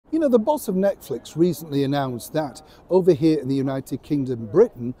know, the boss of Netflix recently announced that over here in the United Kingdom,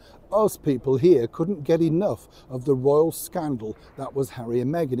 Britain, us people here couldn't get enough of the royal scandal that was Harry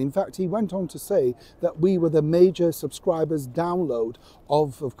and Meghan. In fact, he went on to say that we were the major subscribers download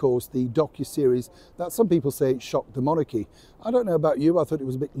of course, the docu-series that some people say shocked the monarchy. I don't know about you, I thought it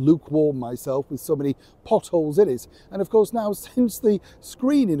was a bit lukewarm myself with so many potholes in it. And of course now since the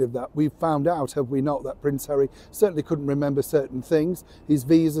screening of that, we've found out, have we not, that Prince Harry certainly couldn't remember certain things. His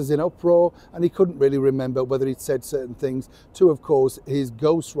visa's in uproar and he couldn't really remember whether he'd said certain things to, of course, his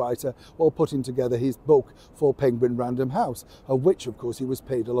ghostwriter while putting together his book for Penguin Random House, of which of course he was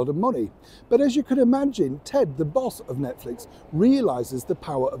paid a lot of money. But as you can imagine, Ted, the boss of Netflix, realises the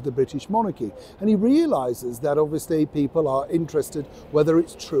power of the British monarchy, and he realises that obviously people are interested whether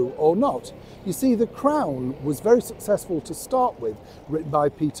it's true or not. You see, The Crown was very successful to start with, written by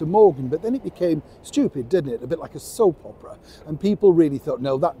Peter Morgan, but then it became stupid, didn't it? A bit like a soap opera, and people really thought,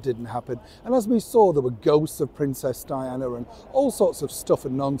 no, that didn't happen. And as we saw, there were ghosts of Princess Diana and all sorts of stuff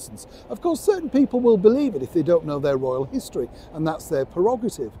and nonsense. Of course, certain people will believe it if they don't know their royal history, and that's their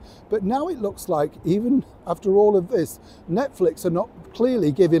prerogative. But now it looks like, even after all of this, Netflix are not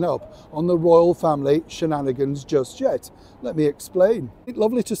clearly giving up on the royal family shenanigans just yet. Let me explain. It's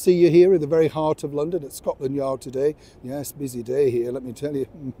lovely to see you here in the very heart of London at Scotland Yard today. Yes, busy day here, let me tell you.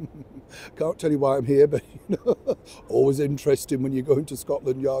 Can't tell you why I'm here, but you know, always interesting when you go into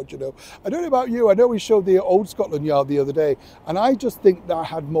Scotland Yard, you know. I don't know about you, I know we showed the old Scotland Yard the other day, and I just think that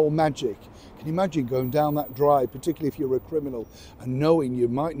had more magic. Can you imagine going down that drive, particularly if you're a criminal, and knowing you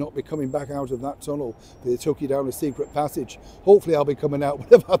might not be coming back out of that tunnel? They took you down a secret passage. Hopefully I'll be coming out when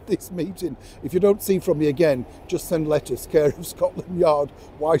I've had this meeting. If you don't see from me again, just send letters, care of Scotland Yard,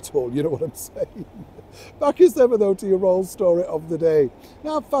 Whitehall, you know what I'm saying. Back as ever though to your royal story of the day.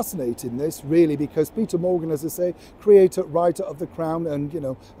 Now, fascinating this really, because Peter Morgan, as I say, creator, writer of The Crown, and you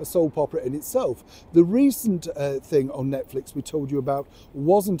know, a soap opera in itself. The recent thing on Netflix we told you about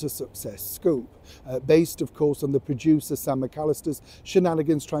wasn't a success. Scoop, based of course on the producer Sam McAllister's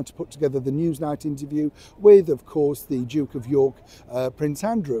shenanigans trying to put together the Newsnight interview with, of course, the Duke of York, Prince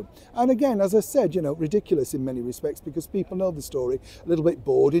Andrew. And again, as I said, you know, ridiculous in many respects because people know the story, a little bit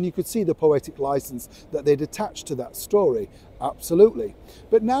bored, and you could see the poetic license that they'd attached to that story. Absolutely.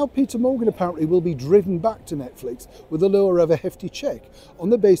 But now Peter Morgan apparently will be driven back to Netflix with the lure of a hefty check on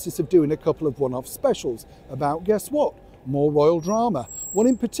the basis of doing a couple of one-off specials about, guess what? More royal drama. One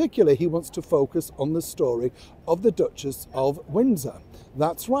in particular, he wants to focus on the story of the Duchess of Windsor.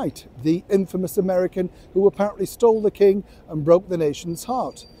 That's right, the infamous American who apparently stole the king and broke the nation's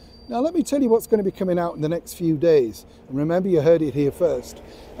heart. Now let me tell you what's going to be coming out in the next few days. And remember, you heard it here first.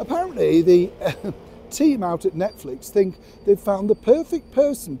 Apparently the team out at Netflix think they've found the perfect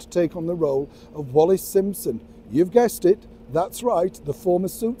person to take on the role of Wallis Simpson. You've guessed it. That's right, the former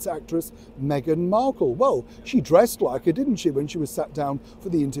Suits actress Meghan Markle. Well, she dressed like her, didn't she, when she was sat down for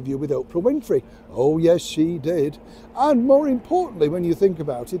the interview with Oprah Winfrey? Oh yes, she did. And more importantly, when you think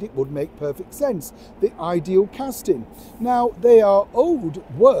about it, it would make perfect sense. The ideal casting. Now, they are owed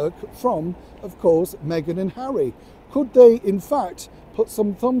work from, of course, Meghan and Harry. Could they, in fact, put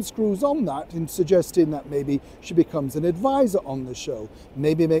some thumbscrews on that in suggesting that maybe she becomes an advisor on the show,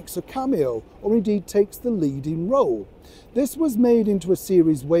 maybe makes a cameo, or indeed takes the leading role? This was made into a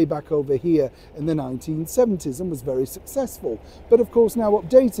series way back over here in the 1970s and was very successful. But of course now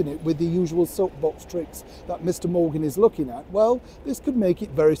updating it with the usual soapbox tricks that Mr. Morgan is looking at, well, this could make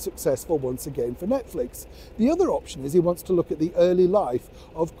it very successful once again for Netflix. The other option is he wants to look at the early life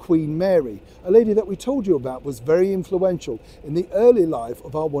of Queen Mary, a lady that we told you about was very influential in the early life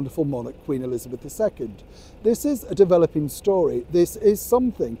of our wonderful monarch, Queen Elizabeth II. This is a developing story. This is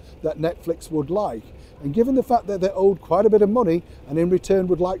something that Netflix would like. And given the fact that they're owed quite a bit of money and in return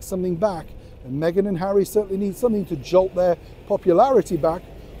would like something back, and Meghan and Harry certainly need something to jolt their popularity back,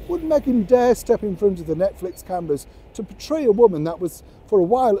 would Meghan dare step in front of the Netflix cameras to portray a woman that was, for a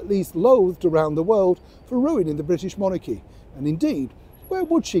while at least, loathed around the world for ruining the British monarchy? And indeed, where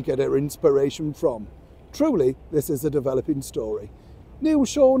would she get her inspiration from? Truly, this is a developing story. Neil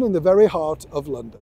Sean in the very heart of London.